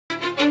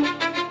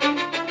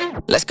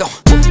Let's go.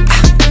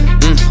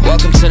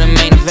 Welcome to the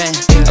main event.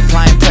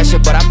 Applying pressure,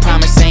 but I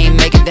promise I ain't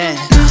make it then.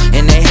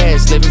 In their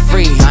heads, living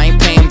free, I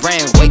ain't paying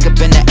rent. Wake up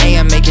in the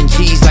AM, making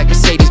G's like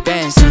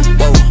Mercedes-Benz.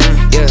 Whoa,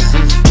 yeah,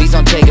 please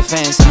don't take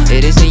offense.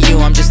 It isn't you,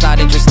 I'm just not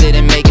interested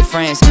in making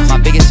friends. My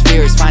biggest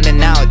fear is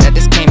finding out that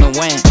this came and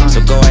went.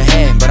 So go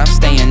ahead, but I'm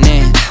staying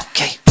in.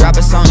 Okay, drop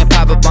a song and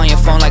pop up on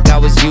your phone like I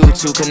was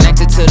YouTube.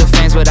 Connected to the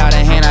fans without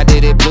a hand, I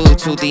did it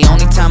Bluetooth. The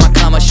only time I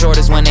come up short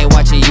is when they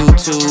watching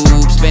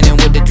YouTube. Spinning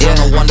with the drill,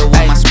 no wonder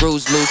why my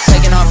screws loose.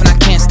 Taking off and I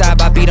can't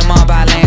stop, I beat them all by land.